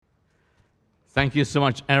Thank you so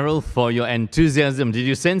much, Errol, for your enthusiasm. Did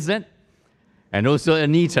you sense that? And also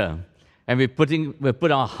Anita. And we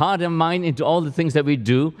put our heart and mind into all the things that we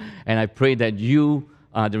do. And I pray that you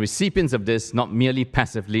are the recipients of this, not merely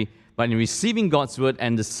passively, but in receiving God's word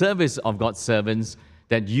and the service of God's servants,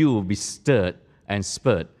 that you will be stirred and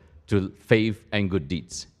spurred to faith and good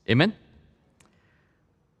deeds. Amen?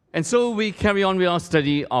 And so we carry on with our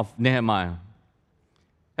study of Nehemiah.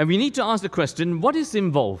 And we need to ask the question, what is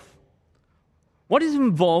involved? What is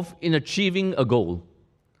involved in achieving a goal?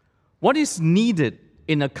 What is needed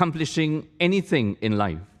in accomplishing anything in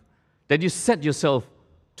life that you set yourself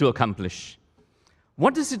to accomplish?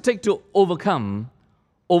 What does it take to overcome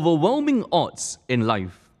overwhelming odds in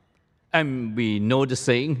life? And we know the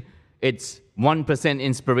saying, it's 1%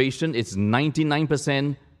 inspiration, it's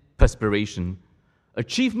 99% perspiration.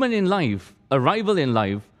 Achievement in life, arrival in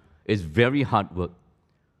life, is very hard work.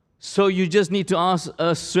 So you just need to ask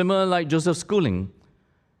a swimmer like Joseph Schooling.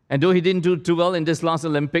 And though he didn't do too well in this last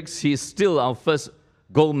Olympics, he is still our first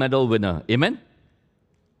gold medal winner. Amen?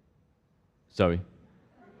 Sorry.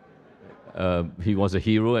 He was a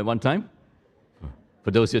hero at one time.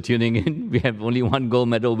 For those who are tuning in, we have only one gold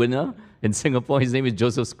medal winner in Singapore. His name is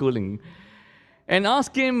Joseph Schooling. And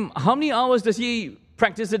ask him, how many hours does he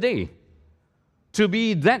practice a day to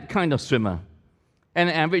be that kind of swimmer? An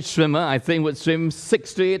average swimmer, I think, would swim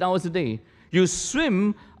 6 to 8 hours a day. You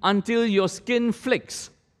swim until your skin flicks,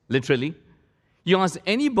 literally. You ask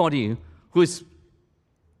anybody who's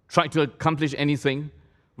tried to accomplish anything,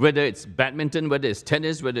 whether it's badminton, whether it's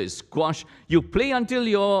tennis, whether it's squash, you play until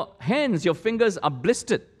your hands, your fingers are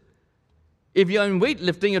blistered. If you're in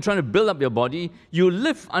weightlifting, you're trying to build up your body, you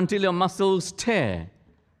lift until your muscles tear.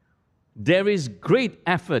 There is great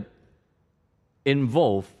effort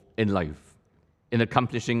involved in life, in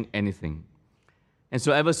accomplishing anything. And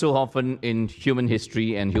so ever so often in human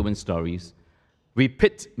history and human stories, we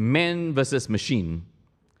pit man versus machine.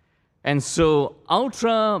 And so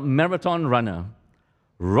ultra-marathon runner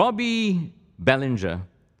Robbie Ballinger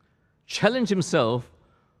challenged himself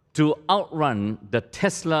to outrun the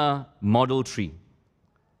Tesla Model 3.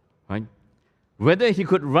 Right? Whether he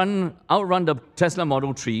could outrun the Tesla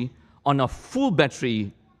Model 3 on a full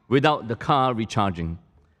battery without the car recharging.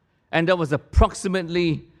 And that was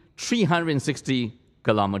approximately 360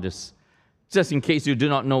 kilometers. Just in case you do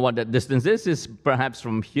not know what that distance is, it's perhaps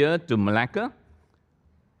from here to Malacca.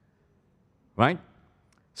 Right?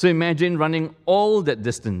 So imagine running all that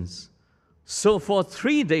distance. So for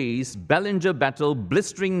 3 days, Ballinger battled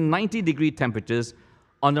blistering 90-degree temperatures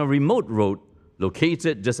on a remote road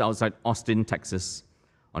located just outside Austin, Texas.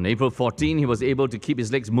 On April 14, he was able to keep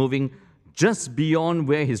his legs moving just beyond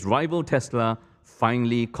where his rival Tesla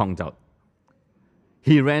finally conked out.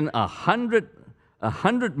 He ran 100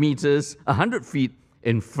 feet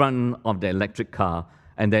in front of the electric car,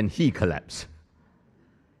 and then he collapsed.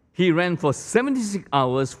 He ran for 76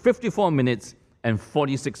 hours, 54 minutes, and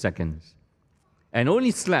 46 seconds, and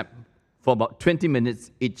only slept for about 20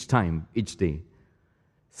 minutes each day.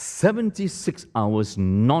 76 hours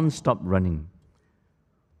non-stop running.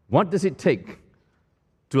 What does it take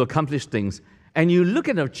to accomplish things? And you look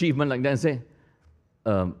at an achievement like that and say,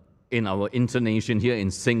 in our intonation here in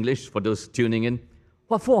Singlish, for those tuning in,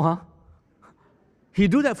 what for, huh? He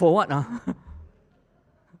do that for what, huh?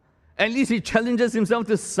 At least he challenges himself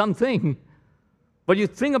to something. But you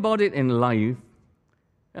think about it in life.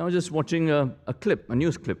 I was just watching a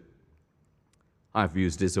news clip. I've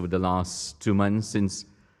used this over the last 2 months since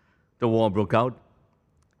the war broke out.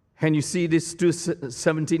 And you see these two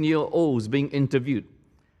 17-year-olds being interviewed.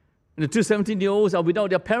 And the two 17-year-olds are without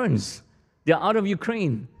their parents. They are out of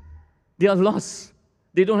Ukraine. They are lost.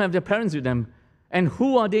 They don't have their parents with them. And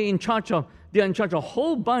who are they in charge of? They are in charge of a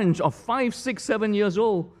whole bunch of 5, 6, 7 years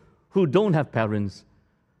old who don't have parents.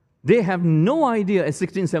 They have no idea as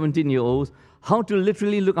 16, 17-year-olds how to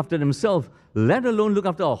literally look after themselves, let alone look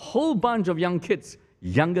after a whole bunch of young kids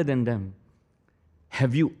younger than them.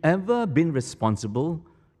 Have you ever been responsible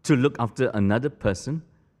to look after another person?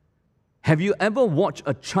 Have you ever watched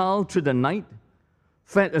a child through the night,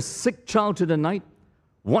 fed a sick child through the night,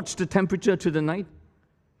 watched the temperature through the night?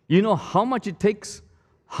 You know how much it takes,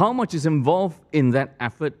 how much is involved in that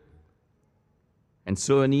effort. And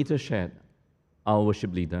so Anita shared, our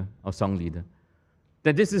worship leader, our song leader,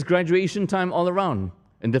 that this is graduation time all around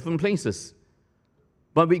in different places.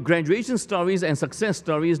 But with graduation stories and success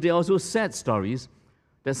stories, there are also sad stories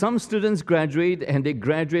that some students graduate and they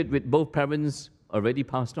graduate with both parents already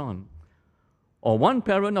passed on, or one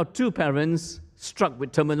parent or two parents struck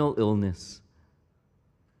with terminal illness.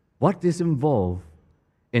 What is involved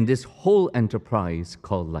in this whole enterprise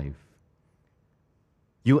called life?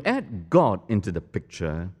 You add God into the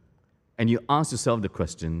picture and you ask yourself the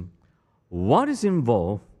question, what is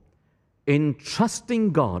involved in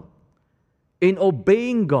trusting God, in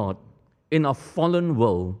obeying God in a fallen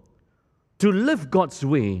world, to live God's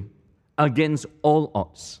way against all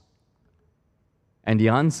odds? And the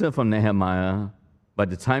answer from Nehemiah, by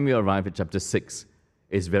the time we arrive at chapter 6,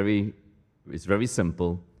 is very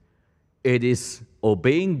simple. It is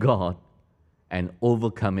obeying God and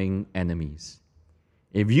overcoming enemies.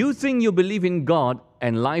 If you think you believe in God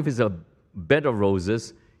and life is a bed of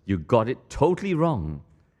roses, you got it totally wrong.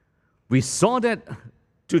 We saw that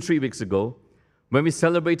 2-3 weeks ago when we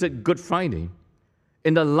celebrated Good Friday.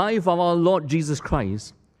 In the life of our Lord Jesus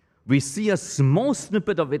Christ, we see a small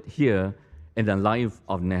snippet of it here in the life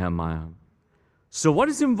of Nehemiah. So what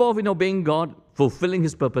is involved in obeying God, fulfilling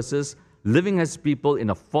His purposes, living as people in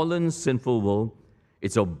a fallen, sinful world?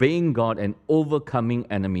 It's obeying God and overcoming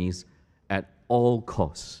enemies at all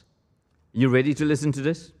costs. You ready to listen to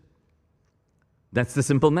this? That's the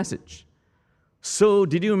simple message. So,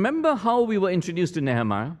 did you remember how we were introduced to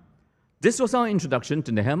Nehemiah? This was our introduction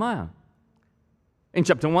to Nehemiah. In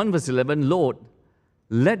chapter 1, verse 11, Lord,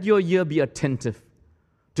 let your ear be attentive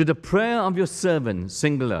to the prayer of your servant,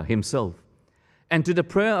 singular, himself, and to the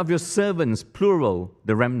prayer of your servants, plural,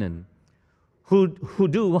 the remnant, who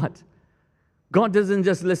do what? God doesn't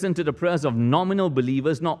just listen to the prayers of nominal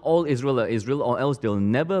believers, not all Israel are Israel, or else they'll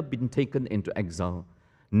never been taken into exile,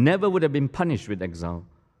 never would have been punished with exile.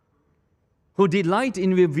 Who delight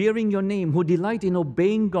in revering your name, who delight in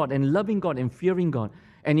obeying God and loving God and fearing God.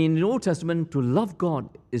 And in the Old Testament, to love God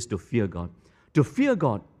is to fear God. To fear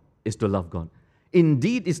God is to love God.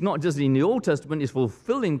 Indeed, it's not just in the Old Testament, it's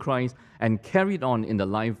fulfilled in Christ and carried on in the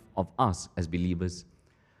life of us as believers.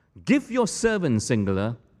 Give your servant,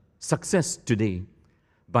 singular, success today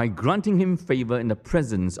by granting him favor in the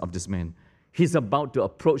presence of this man. He's about to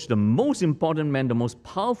approach the most important man, the most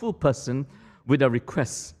powerful person, with a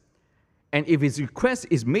request. And if his request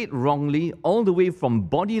is made wrongly, all the way from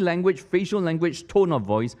body language, facial language, tone of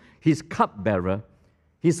voice, his cupbearer,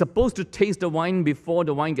 he's supposed to taste the wine before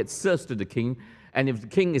the wine gets served to the king. And if the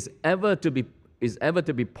king is ever to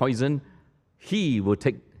be poisoned, he will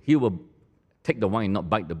take the wine, not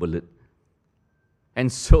bite the bullet. And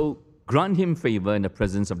so grant him favor in the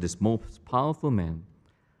presence of this most powerful man.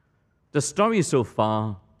 The story so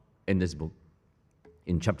far in this book.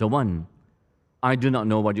 In chapter 1, I do not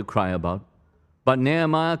know what you cry about, but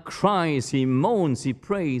Nehemiah cries, he moans, he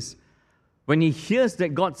prays when he hears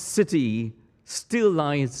that God's city still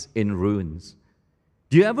lies in ruins.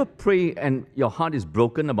 Do you ever pray and your heart is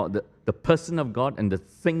broken about the person of God and the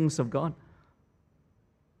things of God?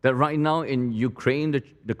 That right now in Ukraine,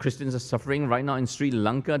 the Christians are suffering. Right now in Sri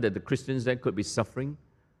Lanka, that the Christians there could be suffering.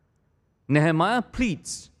 Nehemiah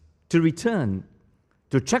pleads to return,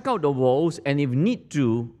 to check out the walls, and if need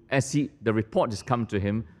to, as the report has come to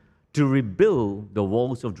him, to rebuild the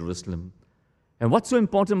walls of Jerusalem. And what's so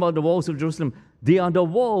important about the walls of Jerusalem? They are the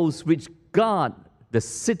walls which guard the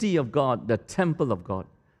city of God, the temple of God.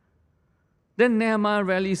 Then Nehemiah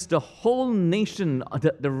rallies the whole nation,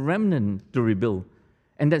 the remnant, to rebuild.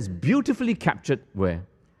 And that's beautifully captured where?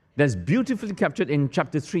 That's beautifully captured in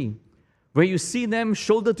chapter 3, where you see them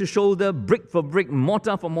shoulder to shoulder, brick for brick,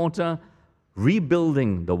 mortar for mortar,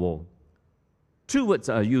 rebuilding the wall. Two words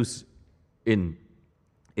are used in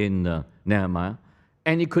Nehemiah,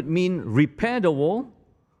 and it could mean repair the wall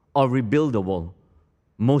or rebuild the wall.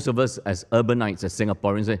 Most of us as urbanites, as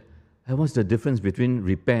Singaporeans, say, hey, what's the difference between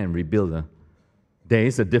repair and rebuild? There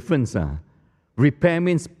is a difference. Repair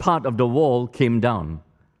means part of the wall came down.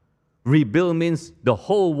 Rebuild means the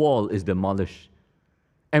whole wall is demolished.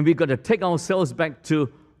 And we've got to take ourselves back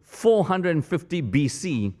to 450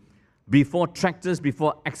 BC, before tractors,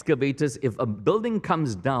 before excavators. If a building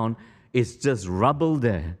comes down, it's just rubble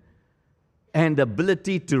there. And the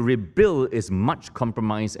ability to rebuild is much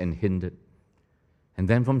compromised and hindered. And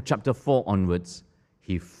then from chapter 4 onwards,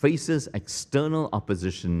 he faces external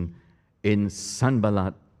opposition in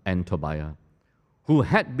Sanballat and Tobiah, who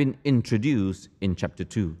had been introduced in chapter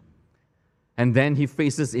 2. And then he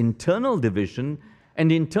faces internal division,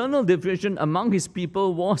 and the internal division among his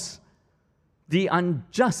people was the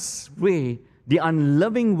unjust way, the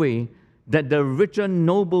unloving way that the richer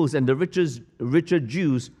nobles and the richer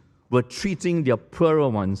Jews were treating their poorer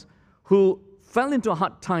ones, who fell into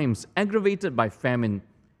hard times, aggravated by famine.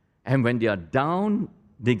 And when they are down,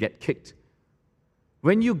 they get kicked.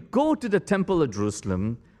 When you go to the temple of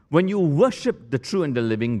Jerusalem, when you worship the true and the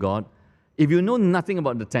living God, if you know nothing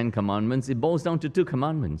about the 10 commandments, it boils down to 2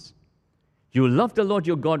 commandments. You love the Lord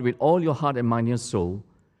your God with all your heart and mind and soul,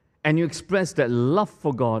 and you express that love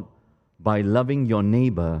for God by loving your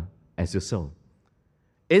neighbor as yourself.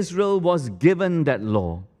 Israel was given that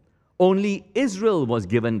law. Only Israel was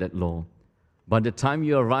given that law. By the time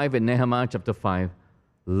you arrive in Nehemiah chapter 5,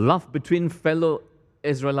 love between fellow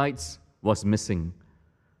Israelites was missing.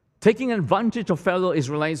 Taking advantage of fellow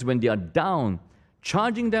Israelites when they are down,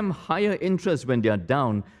 charging them higher interest when they are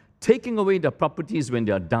down, taking away their properties when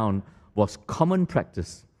they are down, was common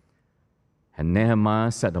practice. And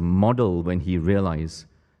Nehemiah set a model when he realized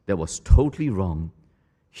that was totally wrong.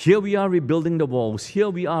 Here we are rebuilding the walls. Here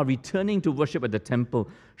we are returning to worship at the temple.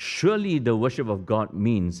 Surely the worship of God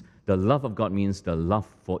means, the love of God means the love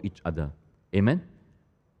for each other. Amen?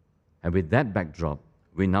 And with that backdrop,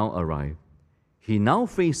 we now arrive. He now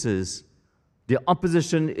faces, the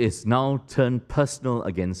opposition is now turned personal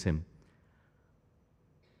against him.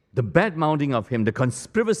 The bad-mouthing of him, the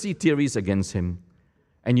conspiracy theories against him.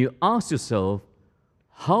 And you ask yourself,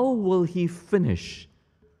 how will he finish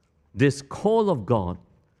this call of God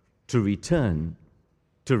to return,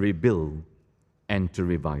 to rebuild, and to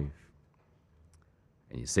revive?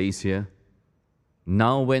 And he says here,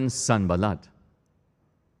 now when Sanballat,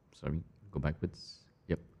 go backwards.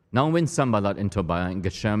 Yep. Now when Sanballat and Tobiah and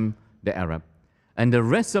Geshem the Arab and the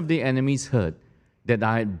rest of the enemies heard that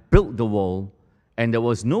I had built the wall and there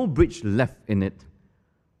was no bridge left in it.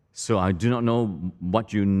 So I do not know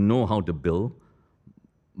what you know how to build,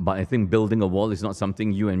 but I think building a wall is not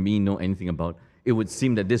something you and me know anything about. It would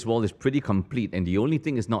seem that this wall is pretty complete, and the only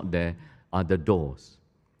thing is not there are the doors.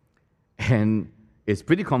 And it's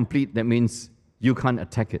pretty complete, that means you can't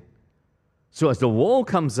attack it. So as the wall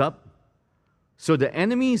comes up, so the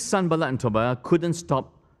enemy, Sanballat and Tobiah, couldn't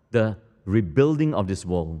stop the rebuilding of this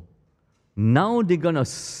wall. Now they're going to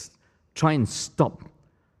try and stop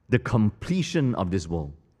the completion of this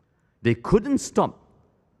wall. They couldn't stop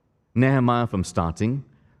Nehemiah from starting.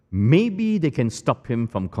 Maybe they can stop him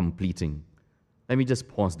from completing. Let me just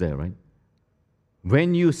pause there, right?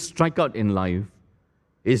 When you strike out in life,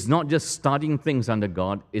 it's not just starting things under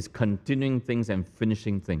God, it's continuing things and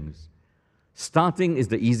finishing things. Starting is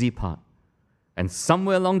the easy part. And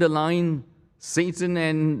somewhere along the line, Satan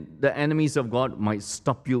and the enemies of God might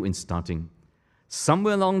stop you in starting.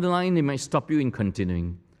 Somewhere along the line, they might stop you in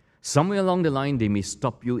continuing. Somewhere along the line, they may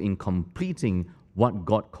stop you in completing what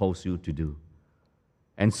God calls you to do.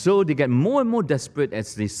 And so they get more and more desperate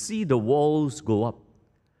as they see the walls go up.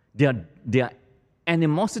 Their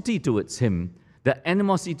animosity towards him, the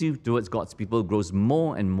animosity towards God's people grows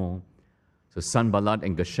more and more. So Sanballat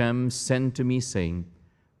and Geshem sent to me saying,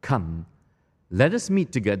 come, let us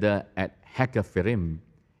meet together at Hakkephirim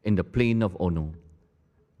in the plain of Ono.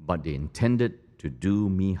 But they intended to do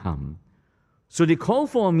me harm. So they called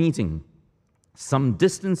for a meeting some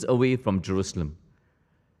distance away from Jerusalem.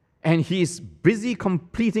 And he is busy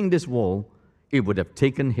completing this wall. It would have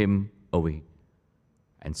taken him away.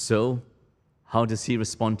 And so, how does he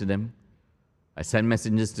respond to them? I sent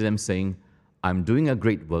messengers to them saying, I'm doing a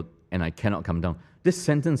great work and I cannot come down. This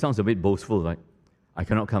sentence sounds a bit boastful, right? I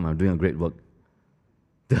cannot come, I'm doing a great work.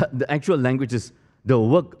 The actual language is, the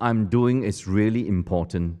work I'm doing is really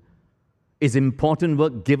important. It's important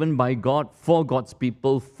work given by God for God's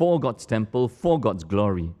people, for God's temple, for God's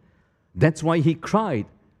glory. That's why he cried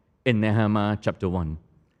in Nehemiah chapter 1.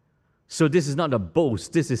 So this is not a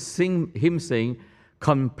boast. This is him saying,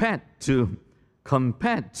 compared to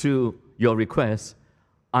your request,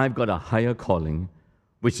 I've got a higher calling,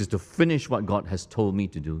 which is to finish what God has told me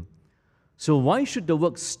to do. So why should the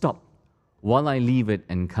work stop while I leave it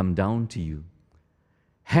and come down to you?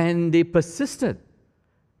 And they persisted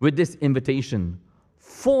with this invitation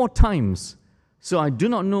 4 times. So I do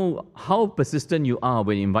not know how persistent you are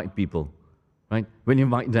when you invite people, right? When you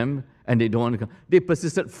invite them and they don't want to come. They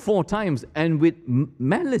persisted 4 times and with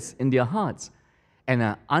malice in their hearts. And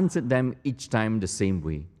I answered them each time the same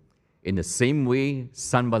way. In the same way,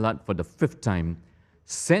 Sanballat, for the 5th time,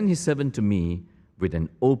 sent his servant to me with an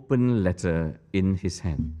open letter in his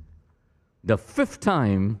hand. The 5th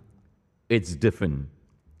time, it's different.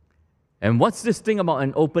 And what's this thing about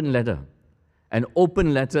an open letter? An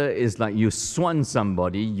open letter is like you swan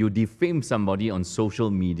somebody, you defame somebody on social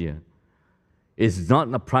media. It's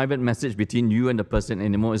not a private message between you and the person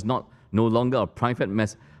anymore. It's no longer a private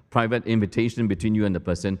invitation between you and the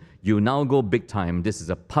person. You now go big time. This is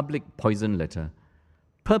a public poison letter,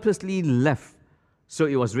 purposely left. So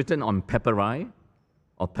it was written on papyri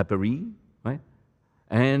or papyri, right?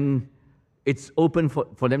 And it's open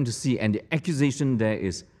for them to see. And the accusation there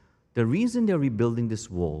is, the reason they're rebuilding this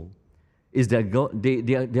wall is they're going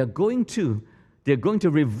to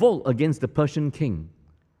revolt against the Persian king.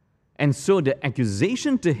 And so the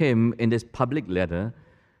accusation to him in this public letter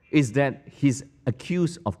is that he's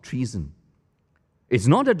accused of treason. It's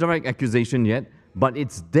not a direct accusation yet, but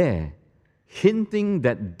it's there, hinting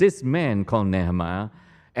that this man called Nehemiah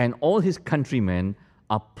and all his countrymen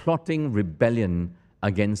are plotting rebellion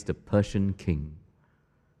against the Persian king.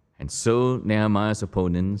 And so Nehemiah's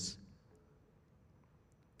opponents,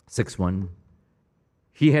 6:1,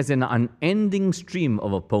 he has an unending stream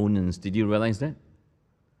of opponents. Did you realize that?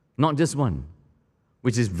 Not just one,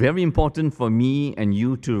 which is very important for me and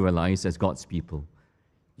you to realize as God's people.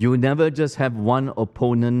 You never just have one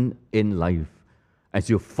opponent in life as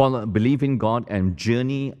you believe in God and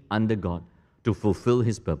journey under God to fulfill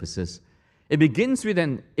His purposes. It begins with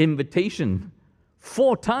an invitation.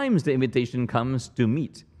 4 times the invitation comes to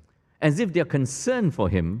meet, as if they are concerned for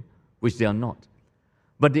him, which they are not.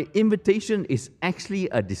 But the invitation is actually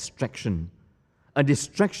a distraction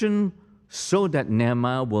so that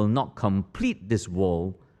Nehemiah will not complete this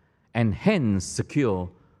wall and hence secure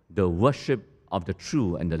the worship of the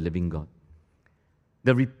true and the living God.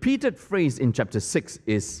 The repeated phrase in chapter 6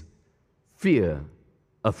 is fear,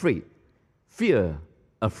 afraid. Fear,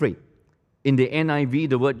 afraid. In the NIV,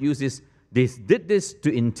 the word used is, they did this to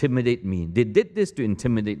intimidate me. They did this to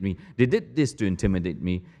intimidate me. They did this to intimidate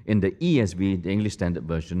me. In the ESV, the English Standard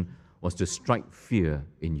Version, was to strike fear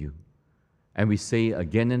in you. And we say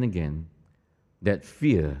again and again that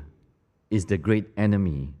fear is the great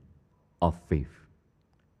enemy of faith.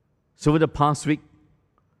 So over the past week,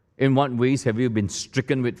 in what ways have you been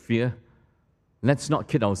stricken with fear? Let's not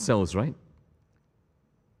kid ourselves, right?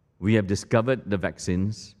 We have discovered the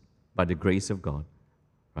vaccines by the grace of God,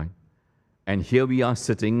 right? And here we are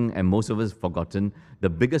sitting, and most of us have forgotten, the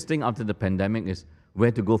biggest thing after the pandemic is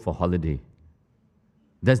where to go for holiday.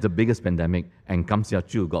 That's the biggest pandemic, and Kam Sia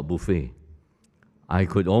Chu got buffet. I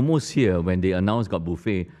could almost hear when they announced got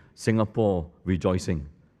buffet, Singapore rejoicing.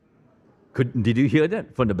 Did you hear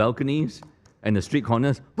that from the balconies and the street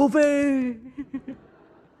corners? Buffet!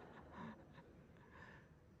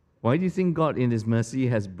 Why do you think God in His mercy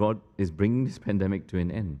is bringing this pandemic to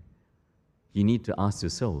an end? You need to ask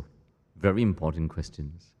yourself very important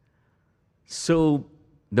questions. So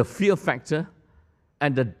the fear factor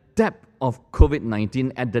at the depth of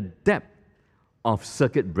COVID-19, at the depth of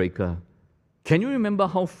circuit breaker, can you remember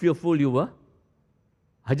how fearful you were?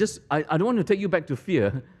 I don't want to take you back to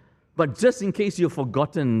fear, but just in case you've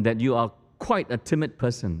forgotten that you are quite a timid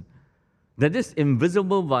person, that this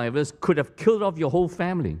invisible virus could have killed off your whole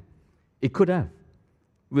family. It could have.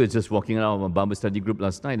 We were just walking out of a Bible study group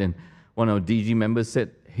last night, and one of our DG members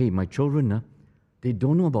said, hey, my children, they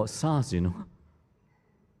don't know about SARS, you know.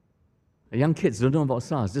 The young kids don't know about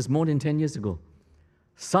SARS. This is more than 10 years ago.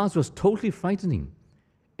 SARS was totally frightening.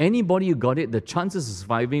 Anybody who got it, the chances of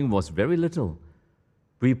surviving was very little.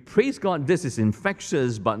 We praise God this is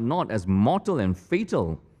infectious, but not as mortal and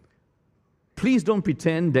fatal. Please don't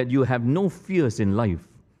pretend that you have no fears in life.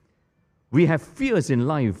 We have fears in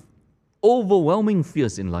life, overwhelming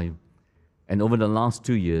fears in life. And over the last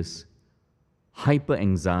 2 years,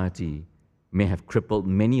 hyper-anxiety may have crippled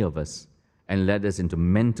many of us and led us into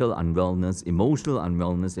mental unwellness, emotional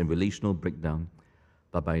unwellness, and relational breakdown.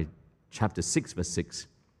 But by chapter 6, verse 6,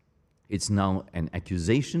 it's now an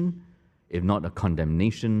accusation, if not a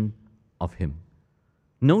condemnation of him.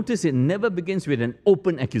 Notice it never begins with an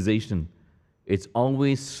open accusation. It's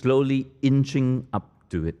always slowly inching up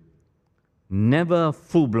to it. Never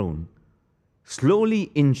full-blown.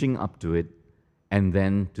 Slowly inching up to it, and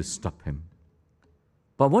then to stop him.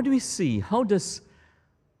 But what do we see? How does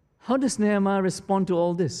Nehemiah respond to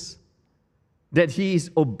all this? That he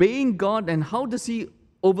is obeying God, and how does he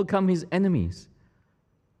overcome his enemies?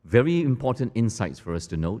 Very important insights for us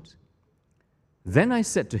to note. Then I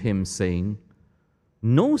said to him, saying,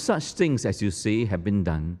 no such things as you say have been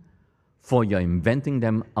done, for you are inventing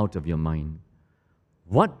them out of your mind.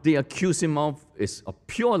 What they accuse him of is a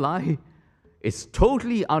pure lie. It's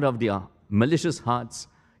totally out of their malicious hearts.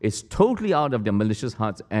 It's totally out of their malicious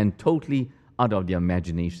hearts and totally out of their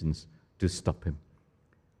imaginations to stop him.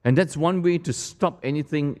 And that's one way to stop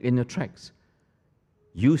anything in your tracks.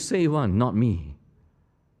 You say one, not me.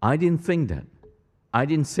 I didn't think that. I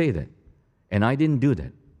didn't say that. And I didn't do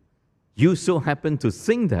that. You so happen to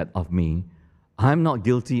think that of me. I'm not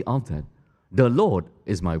guilty of that. The Lord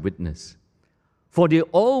is my witness. For they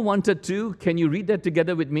all wanted to, can you read that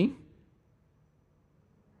together with me?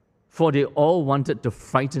 For they all wanted to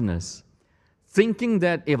frighten us, thinking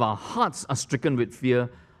that if our hearts are stricken with fear,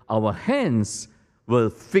 our hands will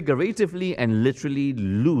figuratively and literally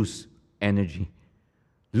lose energy,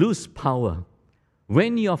 lose power.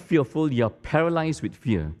 When you're fearful, you're paralyzed with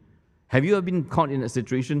fear. Have you ever been caught in a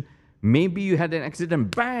situation? Maybe you had an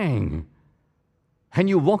accident, bang! And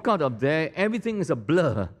you walk out of there, everything is a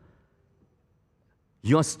blur.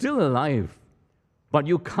 You're still alive, but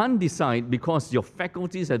you can't decide because your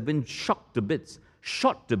faculties have been shot to bits.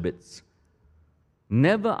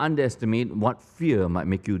 Never underestimate what fear might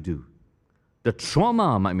make you do, the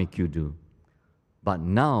trauma might make you do. But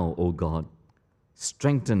now, O God,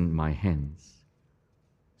 strengthen my hands.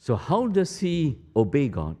 So how does he obey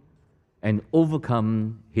God and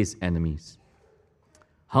overcome his enemies?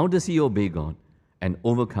 How does he obey God and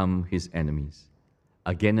overcome his enemies?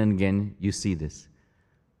 Again and again, you see this.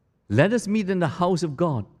 Let us meet in the house of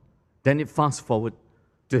God. Then it fast forward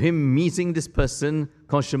to him meeting this person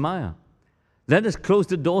called Shemaiah. Let us close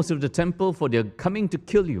the doors of the temple, for they're coming to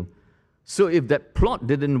kill you. So if that plot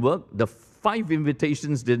didn't work, the 5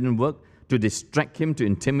 invitations didn't work, to distract him, to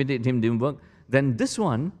intimidate him didn't work, then this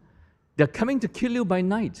one, they're coming to kill you by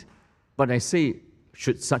night. But I say,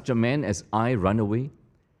 should such a man as I run away?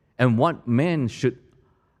 And what man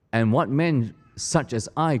such as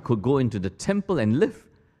I could go into the temple and live?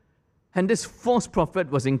 And this false prophet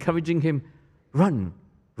was encouraging him, run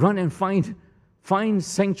and find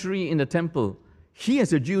sanctuary in the temple. He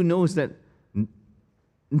as a Jew knows that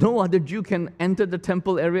no other Jew can enter the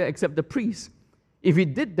temple area except the priest. If he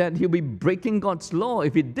did that, he'll be breaking God's law.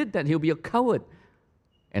 If he did that, he'll be a coward.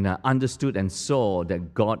 And I understood and saw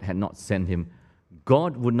that God had not sent him.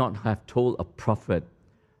 God would not have told a prophet,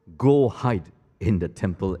 go hide in the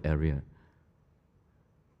temple area.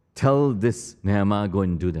 Tell this Nehemiah, go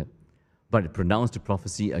and do that. But it pronounced a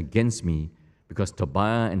prophecy against me because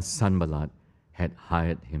Tobiah and Sanballat had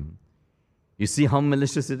hired him. You see how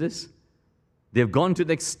malicious it is? They've gone to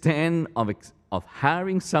the extent of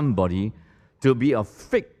hiring somebody to be a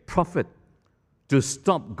fake prophet to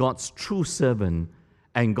stop God's true servant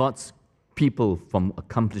and God's people from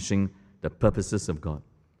accomplishing the purposes of God.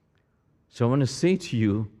 So I want to say to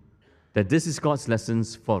you that this is God's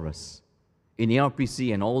lessons for us in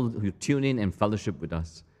ARPC and all who tune in and fellowship with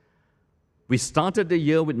us. We started the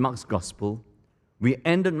year with Mark's Gospel. We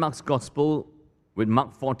ended Mark's Gospel with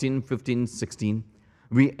Mark 14, 15, 16.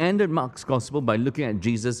 We ended Mark's Gospel by looking at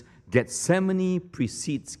Jesus. Gethsemane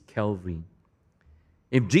precedes Calvary.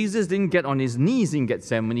 If Jesus didn't get on his knees in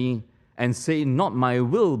Gethsemane and say, not my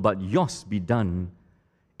will, but yours be done,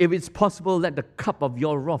 if it's possible, let the cup of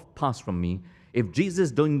your wrath pass from me. If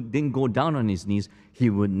Jesus didn't go down on his knees, he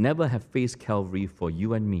would never have faced Calvary for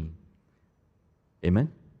you and me.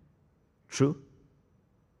 Amen? True?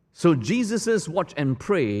 So Jesus' watch and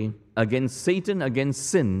pray against Satan, against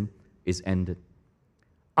sin, is ended.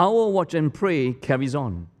 Our watch and pray carries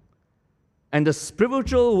on. And the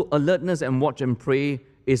spiritual alertness and watch and pray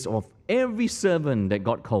is of every servant that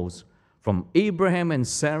God calls, from Abraham and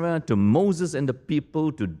Sarah to Moses and the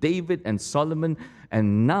people to David and Solomon,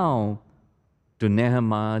 and now to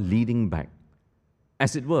Nehemiah leading back,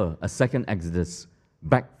 as it were, a second Exodus,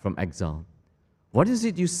 back from exile. What is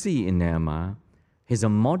it you see in Nehemiah? He's a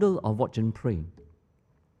model of watch and pray.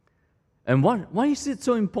 And why is it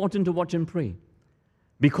so important to watch and pray?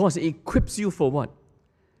 Because it equips you for what?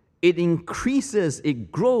 It increases,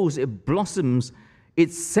 it grows, it blossoms, it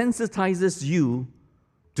sensitizes you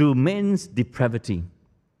to men's depravity.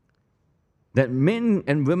 That men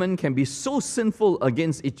and women can be so sinful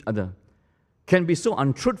against each other, can be so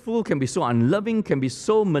untruthful, can be so unloving, can be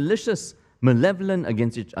so malicious, malevolent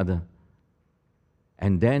against each other.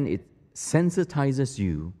 And then it sensitizes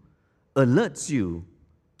you, alerts you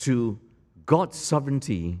to God's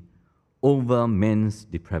sovereignty over men's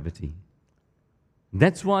depravity.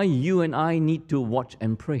 That's why you and I need to watch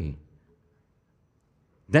and pray.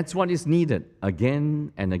 That's what is needed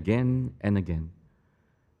again and again and again.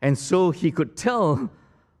 And so he could tell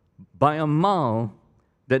by a mile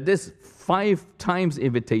that this 5 times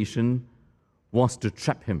invitation was to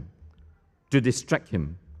trap him, to distract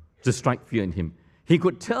him, to strike fear in him. He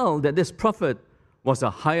could tell that this prophet was a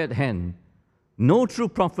hired hand. No true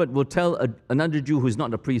prophet will tell another Jew who is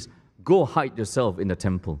not a priest, go hide yourself in the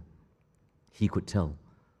temple. He could tell.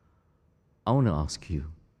 I want to ask you,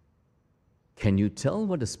 can you tell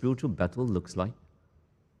what a spiritual battle looks like?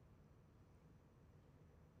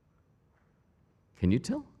 Can you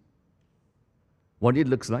tell what it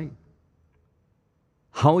looks like?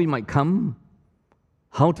 How it might come?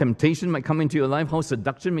 How temptation might come into your life? How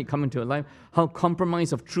seduction might come into your life? How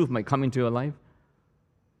compromise of truth might come into your life?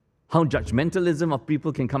 How judgmentalism of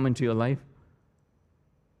people can come into your life?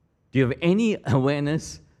 Do you have any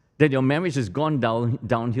awareness that your marriage has gone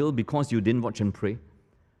downhill because you didn't watch and pray?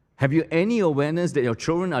 Have you any awareness that your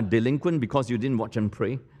children are delinquent because you didn't watch and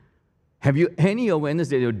pray? Have you any awareness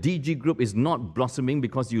that your DG group is not blossoming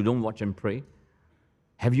because you don't watch and pray?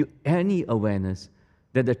 Have you any awareness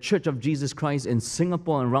that the Church of Jesus Christ in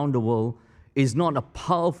Singapore and around the world is not a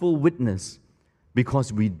powerful witness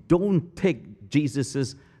because we don't take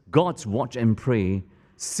Jesus's God's watch and pray,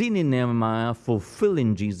 seen in Nehemiah, fulfilled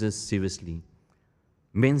in Jesus seriously.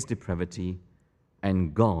 Man's depravity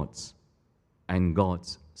and God's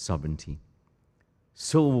sovereignty.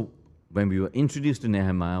 So when we were introduced to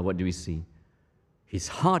Nehemiah, what do we see? His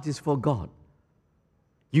heart is for God.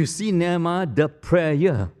 You see Nehemiah, the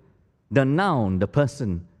prayer, the noun, the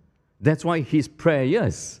person. That's why his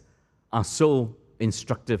prayers are so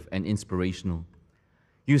instructive and inspirational.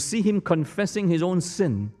 You see him confessing his own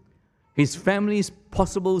sin, his family's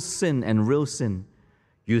possible sin and real sin.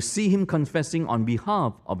 You see him confessing on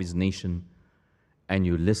behalf of his nation. And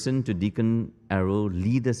you listen to Deacon Arrow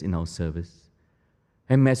lead us in our service.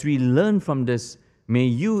 And as we learn from this, may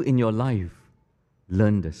you in your life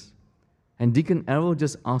learn this. And Deacon Arrow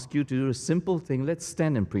just asked you to do a simple thing. Let's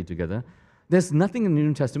stand and pray together. There's nothing in the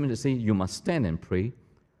New Testament that says you must stand and pray.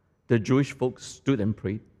 The Jewish folks stood and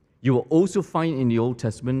prayed. You will also find in the Old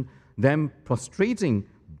Testament them prostrating,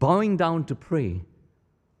 bowing down to pray.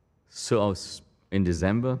 So I was in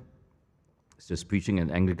December, I was just preaching at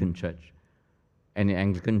Anglican church. And in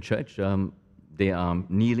Anglican church, there are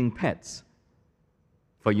kneeling pads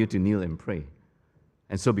for you to kneel and pray.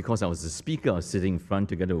 And so because I was the speaker, I was sitting in front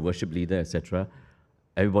together with worship leader, etc.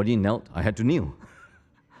 Everybody knelt, I had to kneel.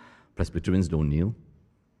 Presbyterians don't kneel.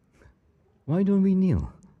 Why don't we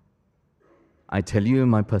kneel? I tell you in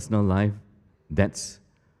my personal life, that's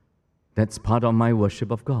part of my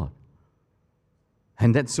worship of God.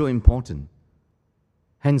 And that's so important.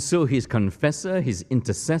 And so his confessor, his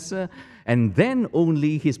intercessor, and then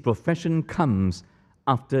only his profession comes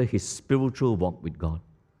after his spiritual walk with God.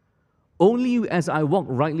 Only as I walk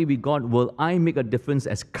rightly with God will I make a difference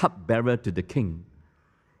as cupbearer to the King.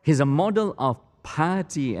 He's a model of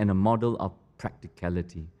piety and a model of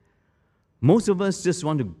practicality. Most of us just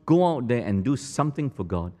want to go out there and do something for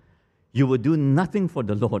God. You will do nothing for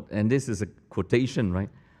the Lord. And this is a quotation, right?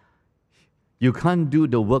 You can't do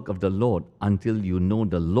the work of the Lord until you know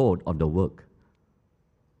the Lord of the work.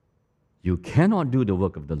 You cannot do the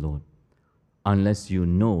work of the Lord unless you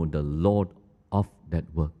know the Lord of that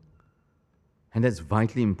work. And that's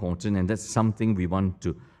vitally important, and that's something we want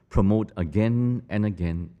to promote again and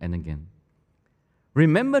again and again.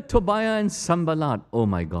 Remember Tobiah and Sanballat, oh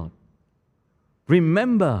my God.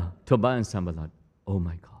 Remember Tobiah and Sanballat, oh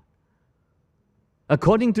my God.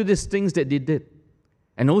 According to these things that they did,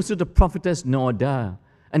 and also the prophetess Noadiah,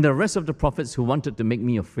 and the rest of the prophets who wanted to make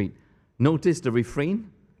me afraid. Notice the refrain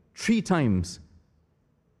 3 times.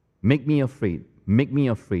 Make me afraid, make me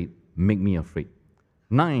afraid, make me afraid.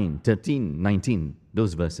 9, 13, 19,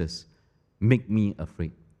 those verses. Make me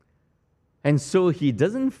afraid. And so he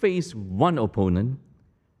doesn't face one opponent.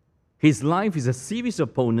 His life is a series of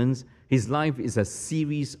opponents. His life is a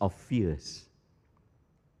series of fears.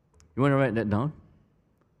 You want to write that down?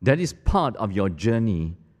 That is part of your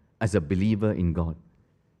journey as a believer in God.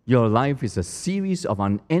 Your life is a series of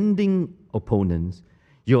unending opponents.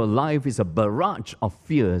 Your life is a barrage of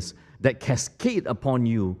fears that cascade upon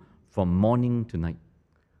you from morning to night.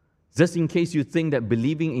 Just in case you think that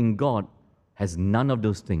believing in God has none of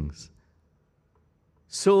those things.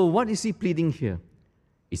 So what is he pleading here?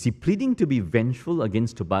 Is he pleading to be vengeful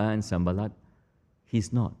against Tobiah and Sanballat?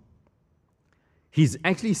 He's not. He's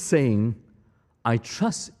actually saying, I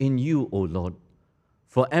trust in you, O Lord,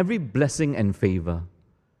 for every blessing and favor.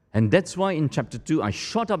 And that's why in chapter 2, I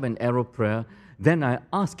shot up an arrow prayer. Then I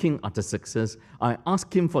asked King Artaxerxes, I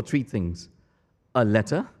asked him for 3 things. A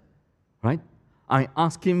letter, right? I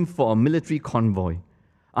asked him for a military convoy.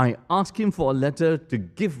 I asked him for a letter to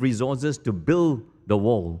give resources to build the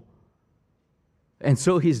wall. And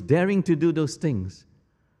so he's daring to do those things.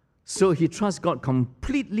 So he trusts God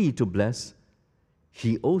completely to bless.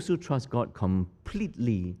 He also trusts God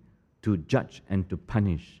completely to judge and to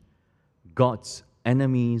punish God's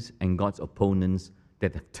enemies and God's opponents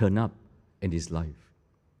that have turned up in his life.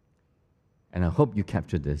 And I hope you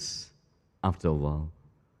capture this after a while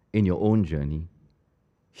in your own journey.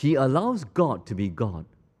 He allows God to be God.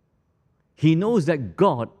 He knows that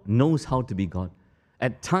God knows how to be God.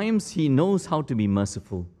 At times, he knows how to be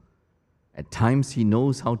merciful. At times, he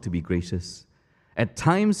knows how to be gracious. At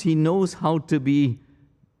times, he knows how to be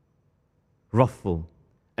wrathful.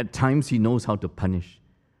 At times, he knows how to punish.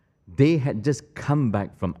 They had just come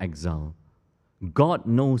back from exile. God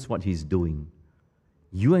knows what he's doing.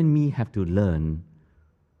 You and me have to learn.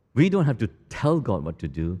 We don't have to tell God what to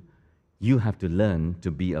do. You have to learn to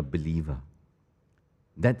be a believer.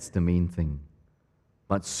 That's the main thing.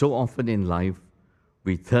 But so often in life,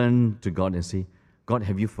 we turn to God and say, God,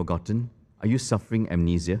 have you forgotten? Are you suffering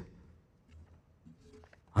amnesia?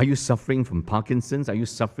 Are you suffering from Parkinson's? Are you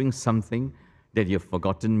suffering something that you've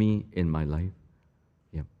forgotten me in my life?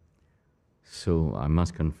 Yeah. So I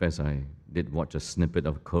must confess, I did watch a snippet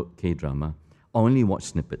of K-drama. I only watch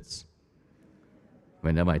snippets.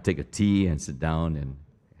 Whenever I take a tea and sit down, and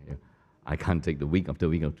I can't take the week after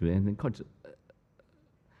week after week. And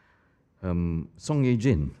then Song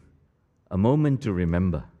Ye-jin, A Moment to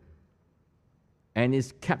Remember. And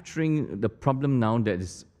it's capturing the problem now that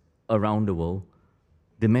is around the world,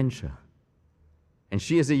 dementia. And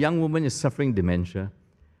she, as a young woman, is suffering dementia.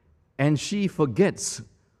 And she forgets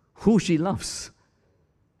who she loves.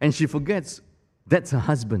 And she forgets that's her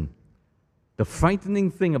husband. The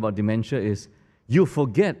frightening thing about dementia is you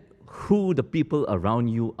forget who the people around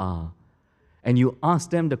you are. And you ask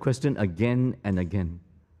them the question again and again.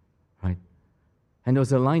 Right? And there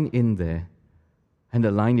was a line in there. And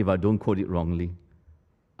the line, if I don't quote it wrongly,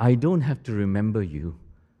 I don't have to remember you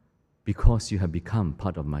because you have become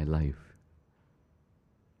part of my life.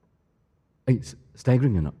 It's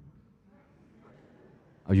staggering or not?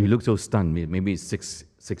 Oh, you look so stunned. Maybe it's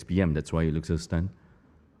 6 p.m., that's why you look so stunned.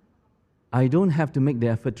 I don't have to make the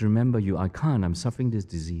effort to remember you. I can't. I'm suffering this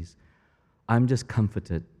disease. I'm just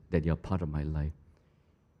comforted that you're part of my life.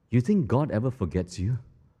 You think God ever forgets you?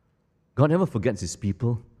 God ever forgets His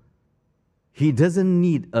people? He doesn't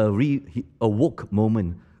need a woke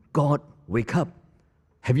moment. God, wake up.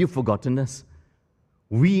 Have you forgotten us?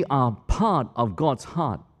 We are part of God's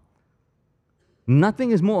heart.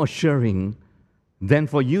 Nothing is more assuring than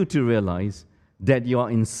for you to realize that you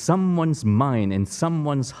are in someone's mind, in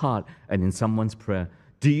someone's heart, and in someone's prayer.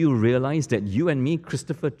 Do you realize that you and me,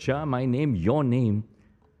 Christopher Chia, my name, your name,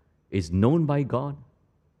 is known by God?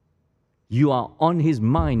 You are on His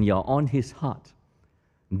mind, you are on His heart.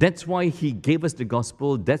 That's why He gave us the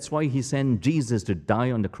gospel. That's why He sent Jesus to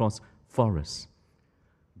die on the cross for us.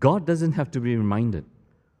 God doesn't have to be reminded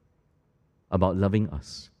about loving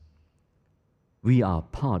us. We are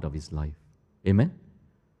part of His life. Amen?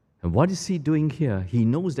 And what is He doing here? He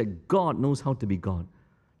knows that God knows how to be God.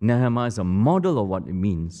 Nehemiah is a model of what it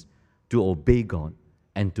means to obey God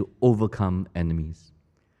and to overcome enemies.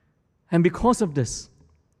 And because of this,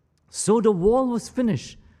 so the wall was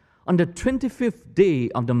finished on the 25th day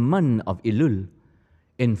of the month of Elul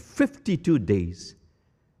in 52 days.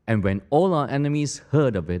 And when all our enemies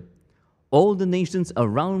heard of it, all the nations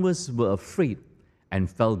around us were afraid and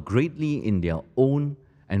fell greatly in their own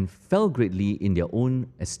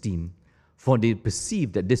esteem, for they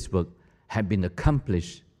perceived that this work had been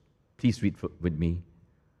accomplished. Please read with me.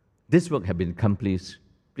 This work had been accomplished,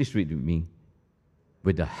 please read with me,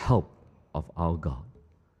 with the help of our God.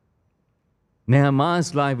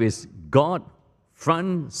 Nehemiah's life is God,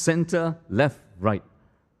 front, center, left, right.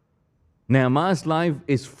 Nehemiah's life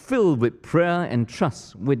is filled with prayer and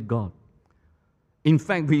trust with God. In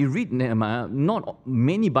fact, we read Nehemiah, not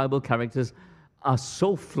many Bible characters are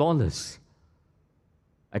so flawless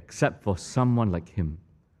except for someone like him.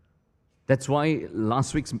 That's why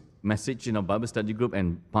last week's message in our Bible study group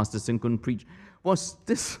and Pastor Sinkun preached was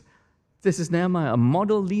this is Nehemiah, a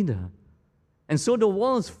model leader. And so the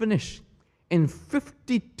wall is finished in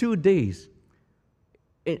 52 days.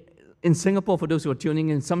 In Singapore, for those who are tuning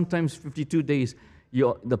in, sometimes 52 days,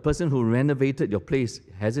 the person who renovated your place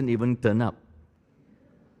hasn't even turned up.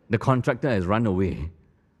 The contractor has run away.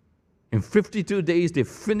 In 52 days, they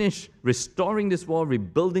finished restoring this wall,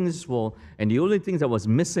 rebuilding this wall, and the only things that was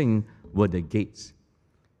missing were the gates.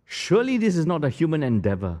 Surely this is not a human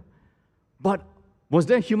endeavor. But was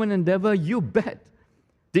there human endeavor? You bet.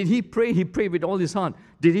 Did he pray? He prayed with all his heart.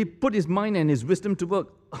 Did he put his mind and his wisdom to work?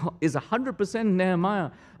 Is 100% Nehemiah,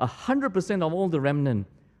 100% of all the remnant.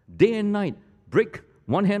 Day and night, brick,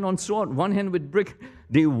 one hand on sword, one hand with brick.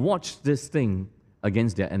 They watched this thing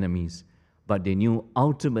against their enemies. But they knew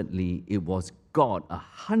ultimately it was God,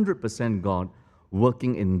 100% God,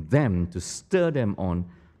 working in them to stir them on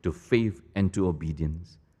to faith and to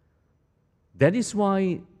obedience. That is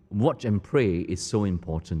why watch and pray is so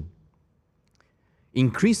important.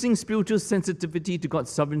 Increasing spiritual sensitivity to God's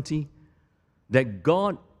sovereignty, that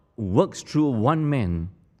God works through one man.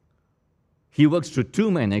 He works through two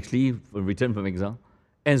men, actually, returned from exile.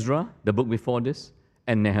 Ezra, the book before this,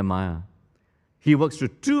 and Nehemiah. He works through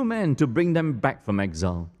two men to bring them back from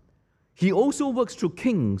exile. He also works through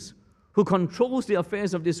kings who controls the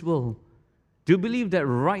affairs of this world. Do you believe that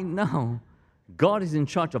right now, God is in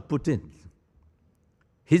charge of Putin?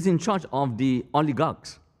 He's in charge of the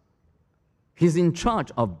oligarchs. He's in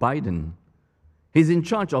charge of Biden. He's in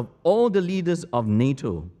charge of all the leaders of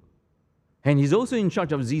NATO. And he's also in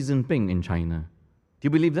charge of Xi Jinping in China. Do you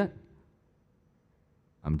believe that?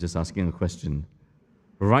 I'm just asking a question.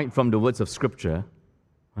 Right from the words of Scripture,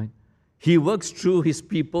 right? He works through his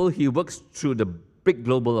people. He works through the big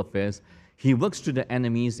global affairs. He works through the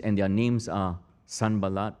enemies, and their names are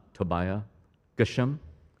Sanballat, Tobiah, Geshem,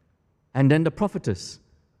 and then the prophetess.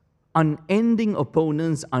 Unending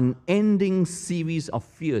opponents, unending series of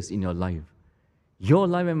fears in your life. Your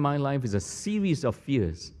life and my life is a series of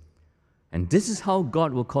fears. And this is how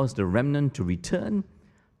God will cause the remnant to return,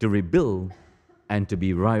 to rebuild, and to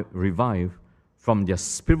be revived from their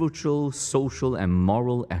spiritual, social, and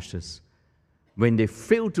moral ashes. When they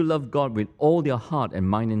fail to love God with all their heart and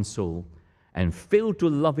mind and soul, and fail to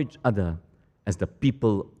love each other as the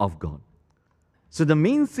people of God. So the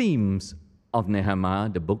main themes of Nehemiah,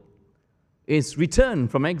 the book, is return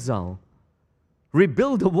from exile,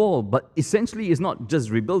 rebuild the wall, but essentially it's not just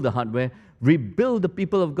rebuild the hardware, rebuild the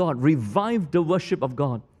people of God, revive the worship of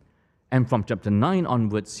God. And from chapter 9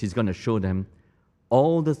 onwards, he's going to show them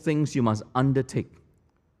all the things you must undertake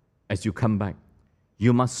as you come back.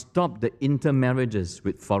 You must stop the intermarriages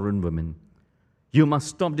with foreign women. You must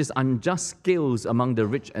stop these unjust scales among the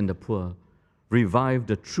rich and the poor. Revive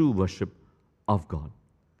the true worship of God.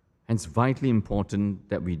 And it's vitally important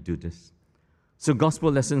that we do this. So,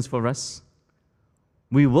 gospel lessons for us.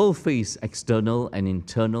 We will face external and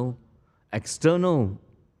internal, external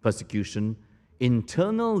persecution,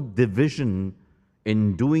 internal division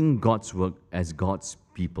in doing God's work as God's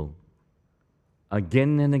people.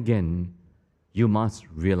 Again and again, you must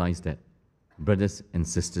realize that, brothers and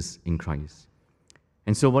sisters in Christ.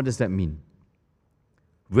 And so what does that mean?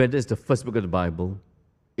 Whether it's the first book of the Bible,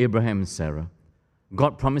 Abraham and Sarah,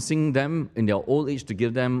 God promising them in their old age to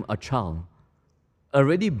give them a child,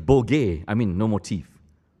 already bogey, no more teeth,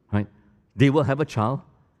 right? They will have a child.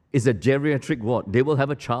 It's a geriatric ward. They will have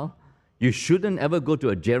a child. You shouldn't ever go to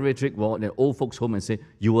a geriatric ward, an old folks' home, and say,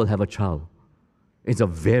 you will have a child. It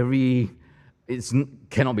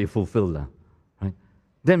cannot be fulfilled. Right?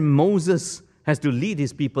 Then Moses has to lead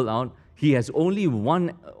his people out. He has only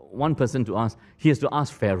one person to ask. He has to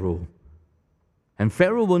ask Pharaoh. And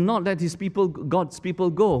Pharaoh will not let his people, God's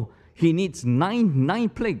people, go. He needs nine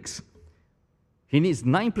plagues. He needs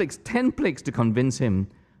 9 plagues, 10 plagues to convince him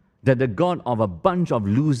that the God of a bunch of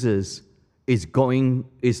losers is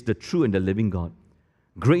the true and the living God,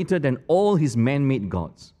 greater than all his man-made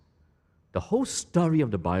gods. The whole story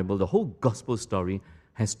of the Bible, the whole gospel story,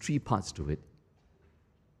 has 3 parts to it.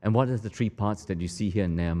 And what are the 3 parts that you see here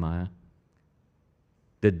in Nehemiah?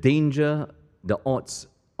 The danger, the odds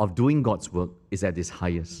of doing God's work is at its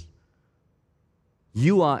highest.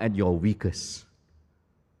 You are at your weakest.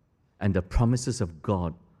 And the promises of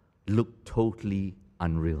God look totally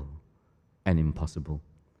unreal and impossible.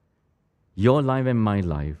 Your life and my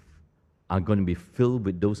life are going to be filled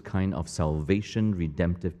with those kind of salvation,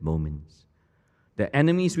 redemptive moments. The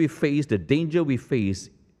enemies we face, the danger we face,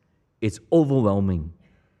 it's overwhelming.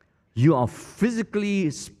 You are physically,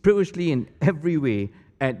 spiritually, in every way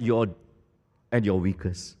at your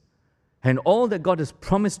weakest. And all that God has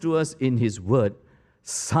promised to us in His Word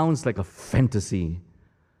sounds like a fantasy.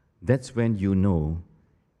 That's when you know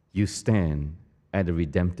you stand at a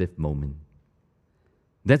redemptive moment.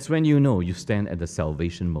 That's when you know you stand at the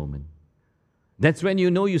salvation moment. That's when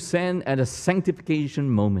you know you stand at a sanctification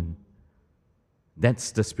moment.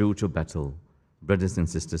 That's the spiritual battle, brothers and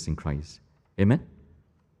sisters in Christ. Amen?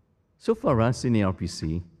 So for us in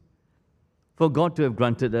ARPC, for God to have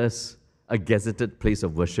granted us a gazetted place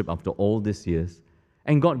of worship after all these years,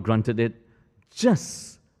 and God granted it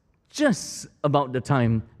just about the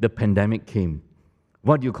time the pandemic came.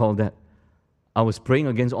 What do you call that? I was praying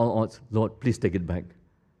against all odds. Lord, please take it back.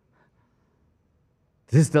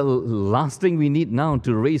 This is the last thing we need now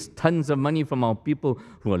to raise tons of money from our people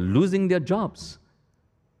who are losing their jobs.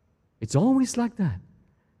 It's always like that.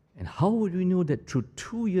 And how would we know that through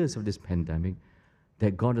 2 years of this pandemic,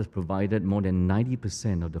 that God has provided more than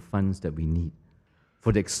 90% of the funds that we need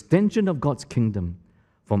for the extension of God's kingdom,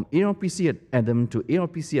 from ARPC at Adam to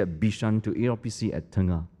ARPC at Bishan to ARPC at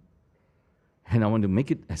Tengah. And I want to make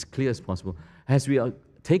it as clear as possible. As we are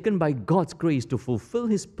taken by God's grace to fulfill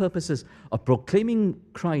His purposes of proclaiming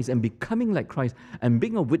Christ and becoming like Christ and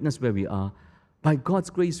being a witness where we are, by God's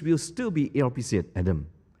grace, we'll still be ARPC at Adam.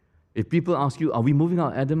 If people ask you, are we moving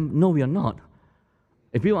out Adam? No, we are not.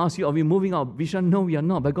 If people ask you, are we moving out Bishan? No, we are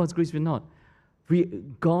not. By God's grace, we're not.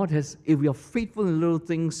 If we are faithful in little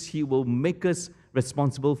things, He will make us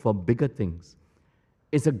responsible for bigger things.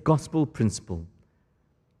 It's a gospel principle.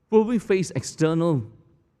 Will we face external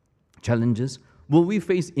challenges? Will we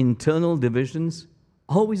face internal divisions?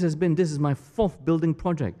 Always has been. This is my 4th building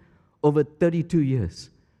project over 32 years.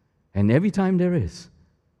 And every time there is.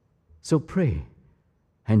 So pray.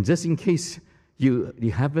 And just in case you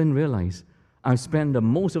haven't realized, I've spent the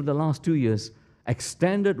most of the last 2 years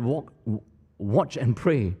extended watch and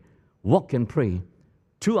pray, walk and pray,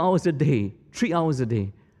 2 hours a day, 3 hours a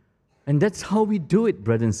day. And that's how we do it,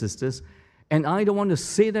 brothers and sisters. And I don't want to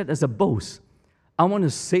say that as a boast. I want to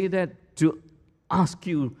say that to ask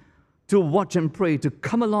you to watch and pray, to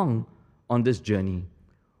come along on this journey.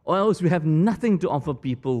 Or else we have nothing to offer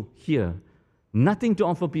people here, nothing to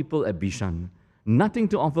offer people at Bishan, nothing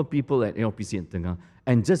to offer people at LPC and Tengah.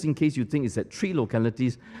 And just in case you think it's at 3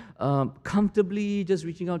 localities, comfortably just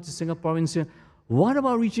reaching out to Singaporeans here, what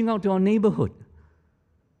about reaching out to our neighborhood?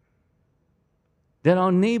 That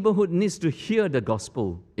our neighborhood needs to hear the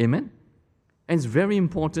gospel. Amen? And it's very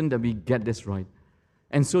important that we get this right.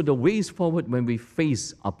 And so the ways forward when we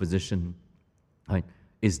face opposition, right,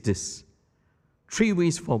 is this. 3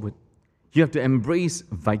 ways forward. You have to embrace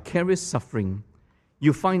vicarious suffering.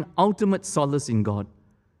 You find ultimate solace in God,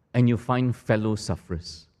 and you find fellow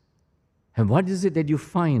sufferers. And what is it that you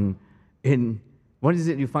find in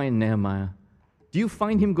Nehemiah? Do you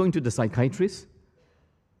find him going to the psychiatrist?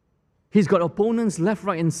 He's got opponents left,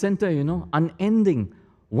 right, and center, unending.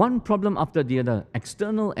 One problem after the other,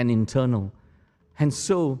 external and internal. And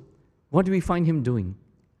so, what do we find him doing?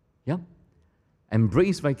 Yeah?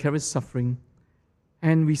 Embrace vicarious suffering.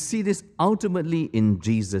 And we see this ultimately in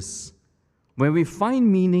Jesus, where we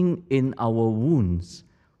find meaning in our wounds.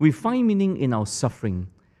 We find meaning in our suffering.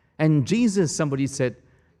 And Jesus, somebody said,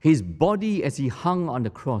 his body as he hung on the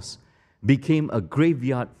cross became a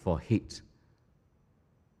graveyard for hate.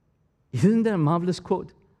 Isn't that a marvelous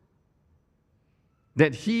quote?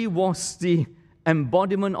 That he was the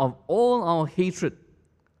embodiment of all our hatred.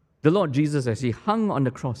 The Lord Jesus as he hung on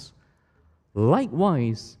the cross.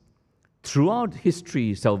 Likewise, throughout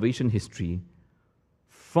history, salvation history,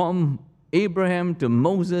 from Abraham to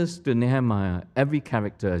Moses to Nehemiah, every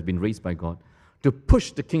character has been raised by God to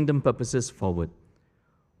push the kingdom purposes forward.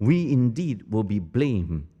 We indeed will be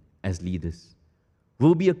blamed as leaders.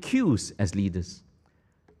 We'll be accused as leaders.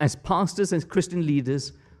 As pastors and Christian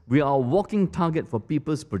leaders, we are a walking target for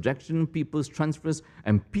people's projection, people's transfers,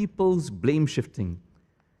 and people's blame shifting.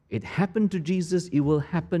 It happened to Jesus, it will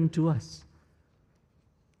happen to us.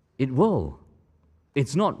 It will.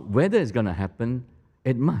 It's not whether it's going to happen,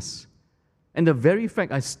 it must. And the very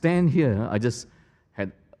fact I stand here, I just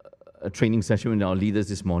had a training session with our leaders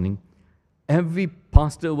this morning. Every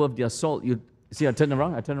pastor worth their salt, you see, I turn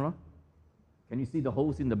around. Can you see the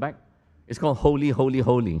holes in the back? It's called holy, holy,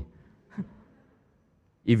 holy.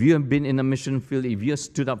 If you have been in a mission field, if you have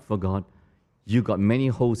stood up for God, you got many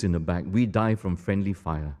holes in the back. We die from friendly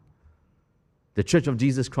fire. The Church of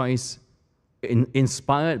Jesus Christ,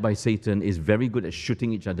 inspired by Satan, is very good at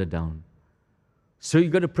shooting each other down. So you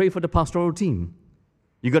got to pray for the pastoral team.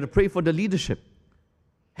 You got to pray for the leadership.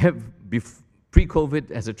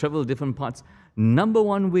 Pre-COVID, as I travel different parts, number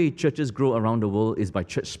one way churches grow around the world is by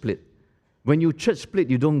church split. When you church split,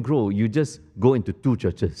 you don't grow. You just go into 2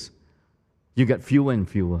 churches. You get fewer and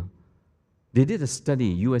fewer. They did a study,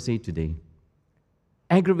 USA Today,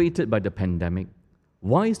 aggravated by the pandemic.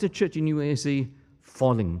 Why is the church in USA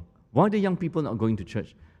falling? Why are the young people not going to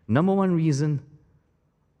church? Number one reason,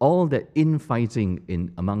 all that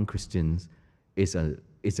infighting among Christians is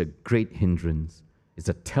a great hindrance. It's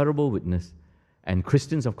a terrible witness. And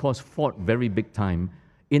Christians, of course, fought very big time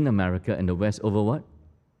in America and the West over what?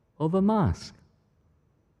 Over masks.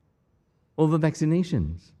 Over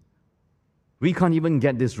vaccinations. We can't even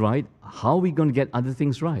get this right. How are we going to get other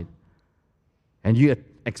things right? And you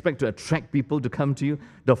expect to attract people to come to you?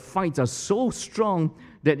 The fights are so strong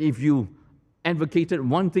that if you advocated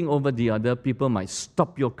one thing over the other, people might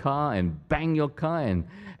stop your car and bang your car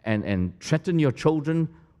and threaten your children.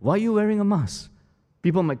 Why are you wearing a mask?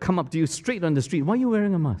 People might come up to you straight on the street. Why are you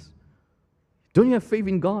wearing a mask? Don't you have faith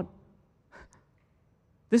in God?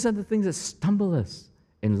 These are the things that stumble us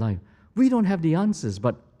in life. We don't have the answers,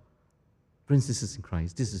 but friends, this is in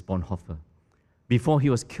Christ. This is Bonhoeffer. Before he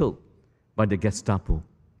was killed by the Gestapo,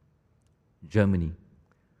 Germany.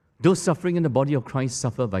 Those suffering in the body of Christ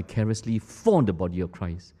suffer vicariously for the body of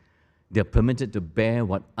Christ. They are permitted to bear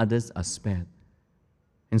what others are spared.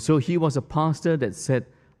 And so he was a pastor that said,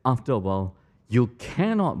 after a while, you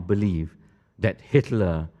cannot believe that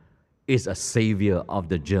Hitler is a savior of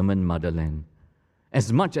the German motherland.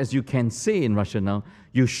 As much as you can say in Russia now,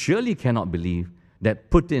 you surely cannot believe that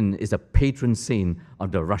Putin is a patron saint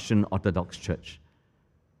of the Russian Orthodox Church.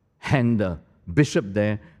 And the bishop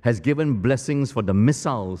there has given blessings for the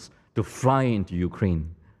missiles to fly into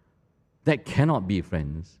Ukraine. That cannot be,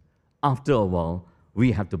 friends. After a while,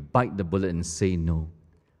 we have to bite the bullet and say no.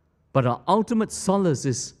 But our ultimate solace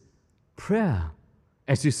is prayer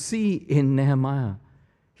As you see in Nehemiah,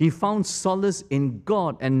 he found solace in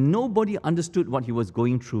God, and nobody understood what he was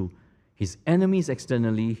going through. His enemies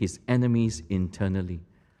externally, his enemies internally.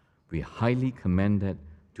 We highly commend that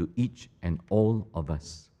to each and all of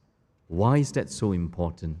us. Why is that so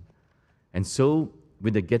important? And so,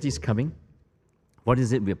 with the Gettys coming, what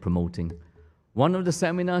is it we're promoting? One of the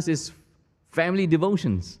seminars is family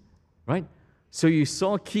devotions, right? So you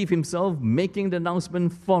saw Keith himself making the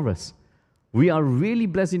announcement for us. We are really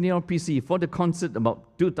blessed in the RPC. For the concert,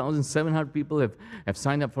 about 2,700 people have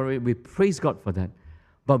signed up for it. We praise God for that.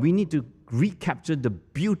 But we need to recapture the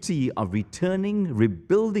beauty of returning,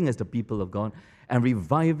 rebuilding as the people of God, and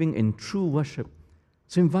reviving in true worship.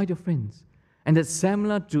 So invite your friends. And that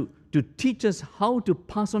seminar to teach us how to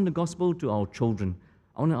pass on the gospel to our children.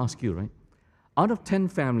 I want to ask you, right? Out of 10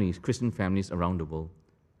 families, Christian families around the world,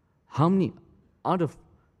 how many, out of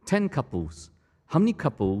 10 couples, how many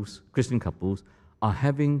couples, Christian couples, are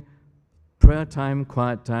having prayer time,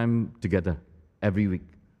 quiet time together every week,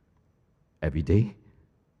 every day?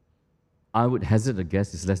 I would hazard a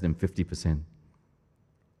guess it's less than 50%.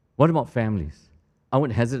 What about families? I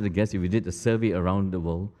would hazard a guess if we did a survey around the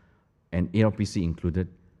world, and ARPC included,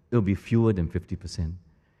 it will be fewer than 50%.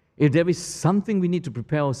 If there is something we need to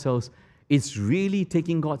prepare ourselves, it's really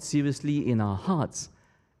taking God seriously in our hearts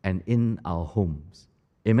and in our homes.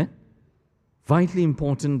 Amen? Vitally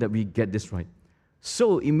important that we get this right.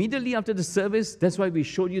 So, immediately after the service, that's why we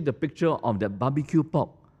showed you the picture of that barbecue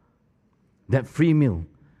pork, that free meal.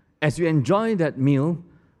 As you enjoy that meal,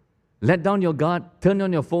 let down your guard, turn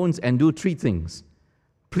on your phones, and do 3 things.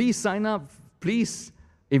 Please sign up. Please,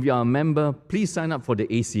 if you are a member, please sign up for the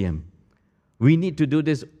ACM. We need to do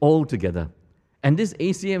this all together. And this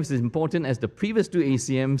ACM is as important as the previous 2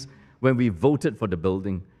 ACMs when we voted for the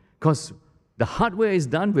building. Because the hardware is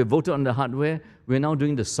done, we voted on the hardware, we're now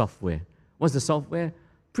doing the software. What's the software?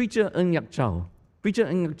 Preacher Ng Yak Chow. Preacher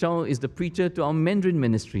Ng Yak Chow is the preacher to our Mandarin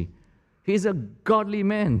ministry. He's a godly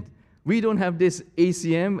man. We don't have this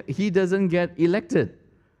ACM, he doesn't get elected.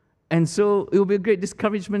 And so it will be a great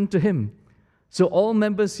discouragement to him. So all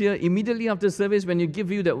members here, immediately after service, when you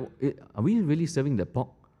give you that, are we really serving the pork?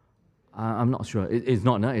 I'm not sure. It's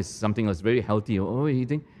not, no? It's something that's very healthy. What are you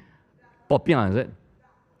eating? Popiah, is it?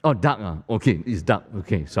 Oh, duck. Okay, it's duck.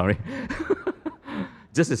 Okay, sorry.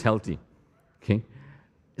 Just as healthy. Okay.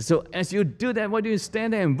 So as you do that, why do you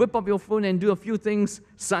stand there and whip up your phone and do a few things,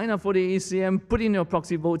 sign up for the ACM, put in your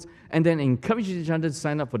proxy votes, and then encourage each other to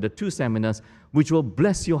sign up for the 2 seminars, which will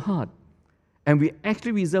bless your heart. And we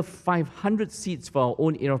actually reserve 500 seats for our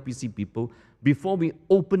own ARPC people before we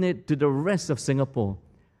open it to the rest of Singapore.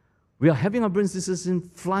 We are having our brothers and sisters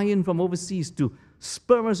fly in from overseas to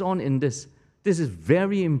spur us on in this. This is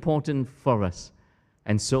very important for us.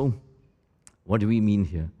 And so, what do we mean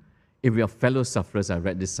here? If we are fellow sufferers, I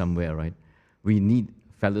read this somewhere, right? We need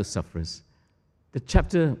fellow sufferers. The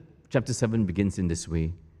chapter 7 begins in this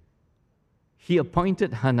way. He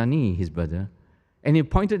appointed Hanani, his brother, and he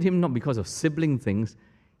appointed him not because of sibling things.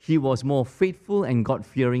 He was more faithful and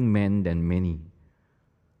God-fearing man than many.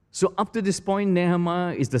 So up to this point,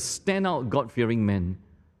 Nehemiah is the standout God-fearing man.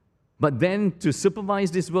 But then to supervise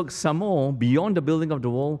this work some more, beyond the building of the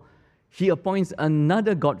wall, he appoints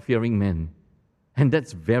another God-fearing man. And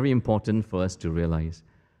that's very important for us to realize.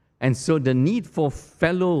 And so the need for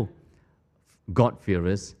fellow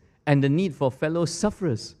God-fearers and the need for fellow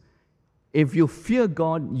sufferers. If you fear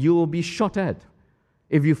God, you will be shot at.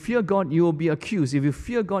 If you fear God, you will be accused. If you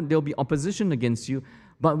fear God, there will be opposition against you.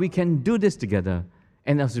 But we can do this together.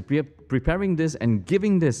 And as we're preparing this and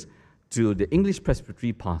giving this to the English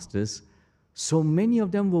Presbytery pastors, so many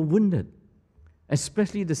of them were wounded,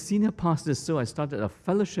 especially the senior pastors. So I started a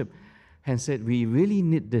fellowship and said, we really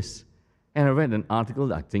need this. And I read an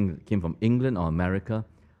article, I think it came from England or America.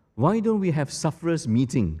 Why don't we have sufferers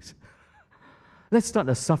meetings? Let's start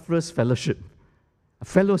a sufferers fellowship, a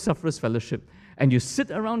fellow sufferers fellowship. And you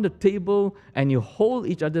sit around the table and you hold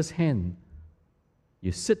each other's hand.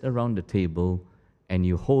 You sit around the table and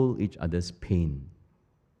you hold each other's pain.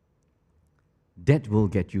 That will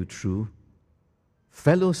get you through.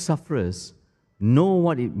 Fellow sufferers know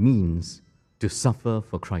what it means to suffer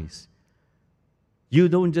for Christ. You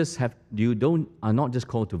are not just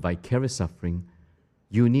called to vicarious suffering.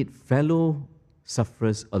 You need fellow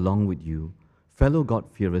sufferers along with you, fellow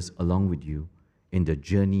God-fearers along with you in the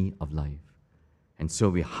journey of life. And so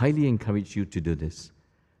we highly encourage you to do this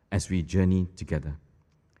as we journey together.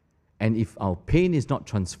 And if our pain is not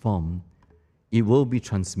transformed, it will be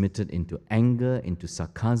transmitted into anger, into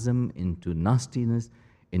sarcasm, into nastiness,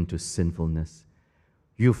 into sinfulness.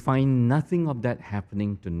 You find nothing of that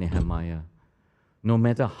happening to Nehemiah. No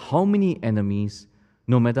matter how many enemies,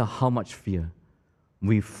 no matter how much fear,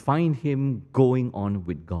 we find Him going on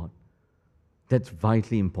with God. That's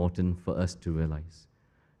vitally important for us to realize,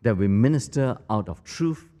 that we minister out of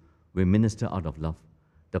truth, we minister out of love,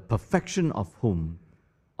 the perfection of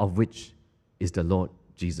which is the Lord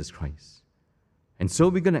Jesus Christ. And so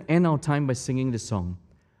we're going to end our time by singing the song,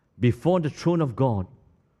 Before the Throne of God,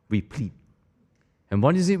 we plead. And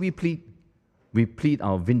what is it we plead? We plead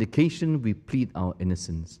our vindication, we plead our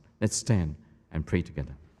innocence. Let's stand and pray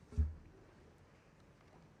together.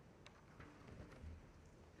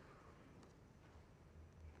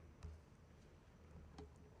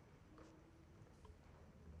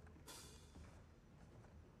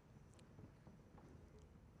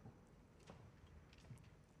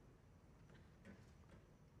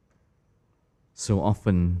 So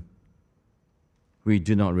often, we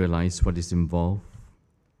do not realize what is involved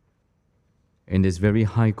in this very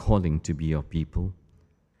high calling to be your people,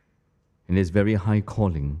 in this very high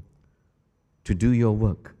calling to do your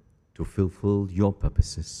work, to fulfill your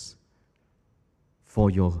purposes for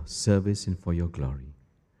your service and for your glory.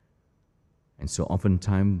 And so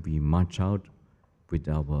oftentimes we march out with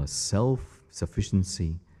our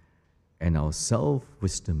self-sufficiency and our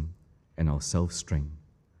self-wisdom and our self-strength.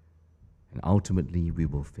 And ultimately, we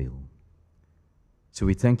will fail. So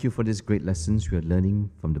we thank you for these great lessons we are learning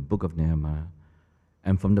from the book of Nehemiah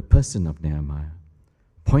and from the person of Nehemiah,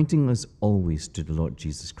 pointing us always to the Lord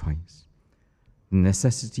Jesus Christ. The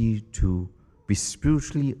necessity to be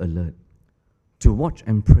spiritually alert, to watch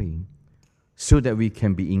and pray, so that we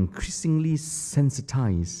can be increasingly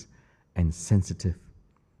sensitized and sensitive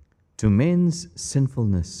to men's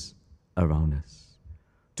sinfulness around us,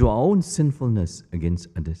 to our own sinfulness against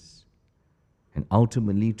others, and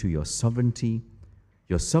ultimately to your sovereignty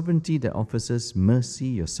that offers us mercy,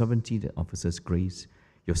 your sovereignty that offers us grace,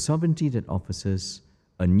 your sovereignty that offers us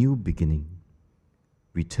a new beginning.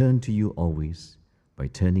 We turn to you always by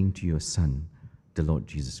turning to your Son, the Lord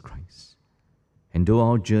Jesus Christ. And though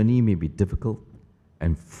our journey may be difficult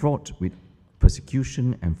and fraught with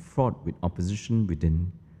persecution and fraught with opposition within,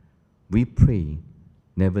 we pray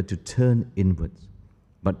never to turn inwards,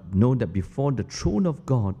 but know that before the throne of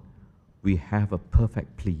God, we have a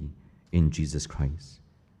perfect plea in Jesus Christ.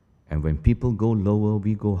 And when people go lower,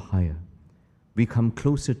 we go higher. We come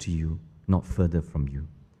closer to you, not further from you.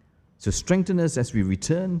 So strengthen us as we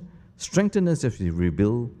return, strengthen us as we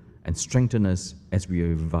rebuild, and strengthen us as we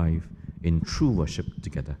revive in true worship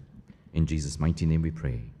together. In Jesus' mighty name we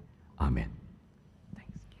pray. Amen.